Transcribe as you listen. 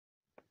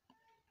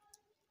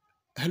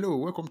Hello,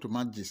 welcome to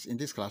Mathgist. In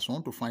this class, I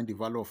want to find the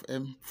value of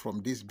m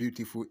from this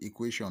beautiful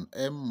equation.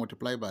 M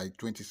multiplied by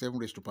 27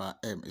 raised to power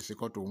m is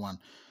equal to 1.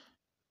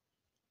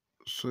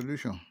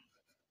 Solution.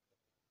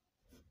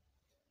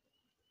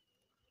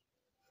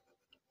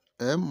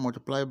 M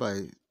multiplied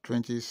by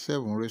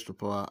 27 raised to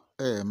power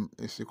m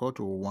is equal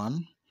to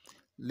 1.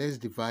 Let's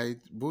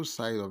divide both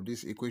sides of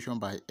this equation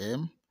by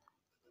m.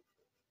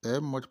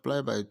 M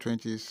multiplied by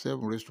 27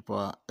 raised to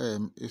power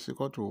m is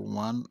equal to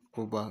 1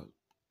 over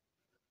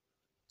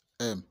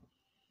m.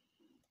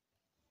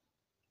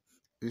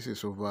 This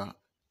is over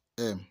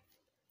m.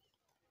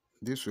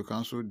 This will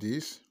cancel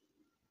this.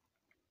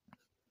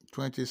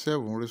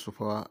 27 raised to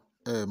power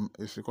m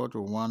is equal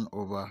to 1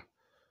 over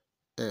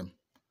m.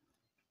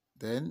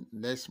 Then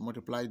let's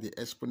multiply the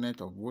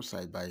exponent of both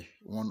sides by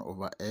 1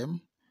 over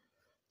m.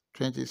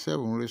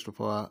 27 raised to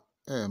power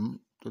m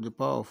to the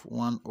power of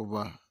 1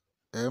 over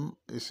m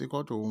is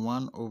equal to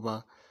 1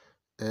 over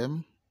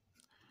m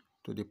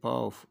to the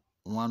power of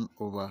 1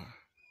 over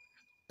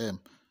m.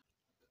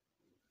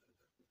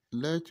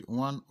 Let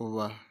 1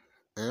 over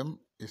m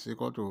is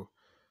equal to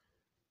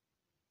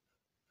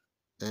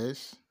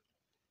s,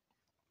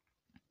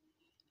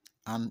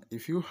 and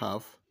if you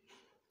have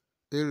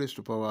a raised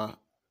to power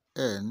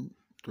n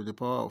to the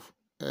power of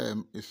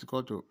m is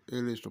equal to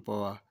a raised to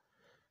power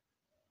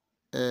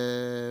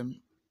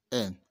n.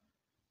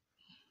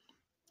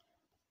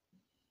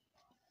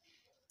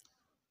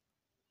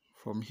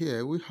 From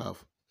here we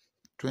have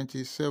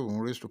 27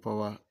 raised to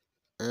power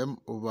m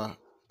over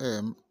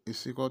m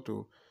is equal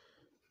to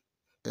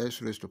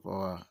s raised to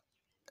power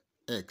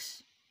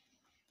x.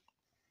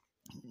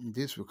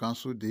 This will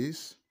cancel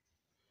this.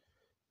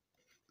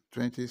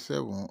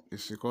 27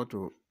 is equal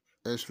to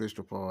s raised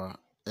to power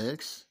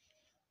x.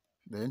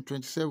 Then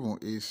 27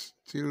 is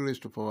 3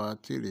 raised to power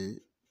 3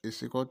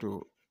 is equal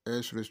to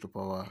s raised to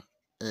power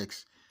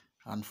x.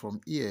 And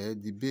from here,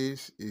 the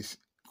base is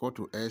equal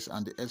to s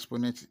and the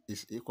exponent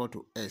is equal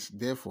to s.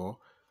 Therefore,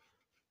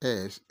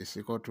 s is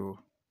equal to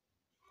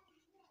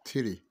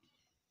 3.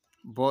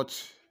 But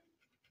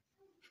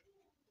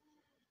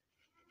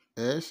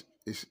s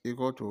is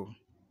equal to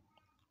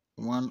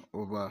 1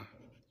 over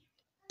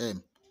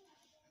m.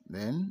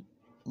 Then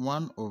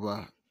 1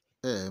 over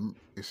m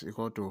is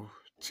equal to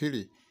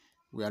 3.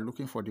 We are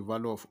looking for the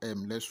value of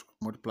m. Let's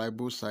multiply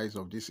both sides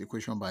of this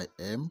equation by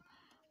m.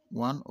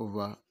 1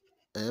 over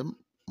m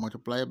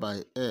multiplied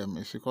by m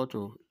is equal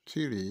to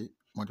 3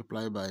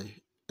 multiplied by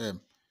m.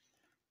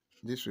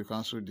 This will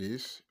cancel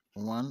this.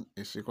 1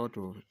 is equal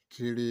to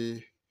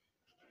 3m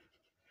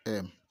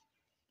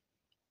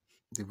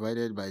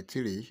divided by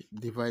 3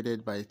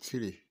 divided by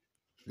 3.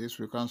 This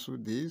will cancel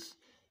this.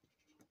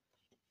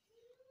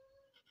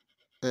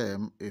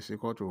 M is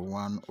equal to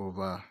 1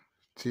 over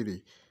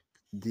 3.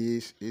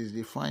 This is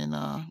the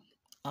final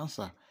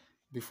answer.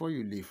 Before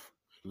you leave,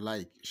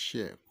 like,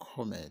 share,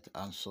 comment,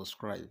 and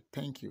subscribe.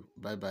 Thank you.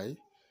 Bye-bye.